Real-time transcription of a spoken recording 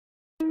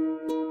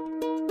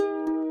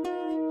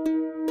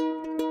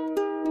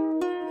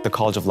The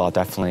College of Law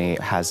definitely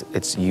has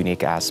its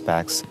unique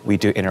aspects. We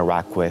do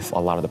interact with a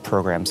lot of the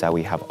programs that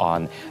we have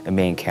on the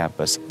main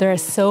campus. There are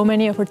so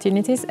many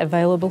opportunities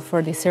available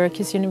for the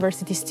Syracuse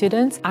University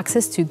students.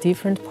 Access to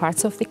different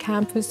parts of the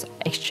campus,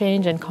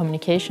 exchange and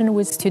communication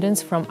with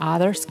students from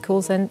other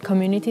schools and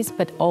communities,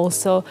 but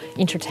also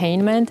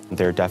entertainment.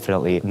 There are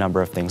definitely a number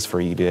of things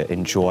for you to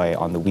enjoy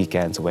on the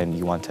weekends when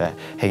you want to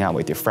hang out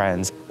with your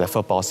friends. The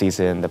football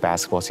season, the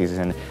basketball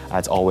season,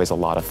 it's always a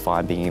lot of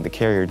fun being in the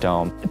Carrier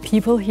Dome.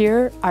 People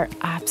here are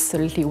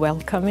absolutely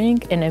welcoming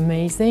and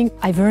amazing.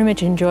 I very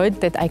much enjoyed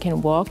that I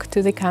can walk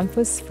to the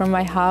campus from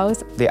my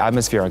house. The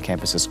atmosphere on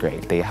campus is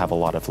great. They have a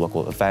lot of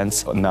local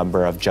events. A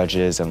number of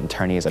judges and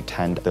attorneys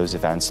attend those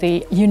events.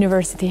 The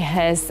university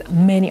has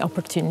many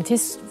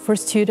opportunities for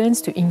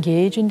students to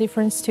engage in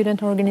different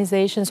student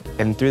organizations.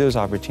 And through those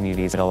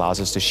opportunities, it allows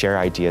us to share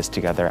ideas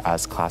together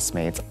as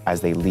classmates.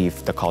 As they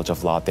leave the College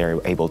of Law, they're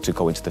able to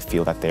go into the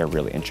field that they're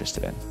really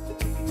interested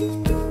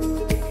in.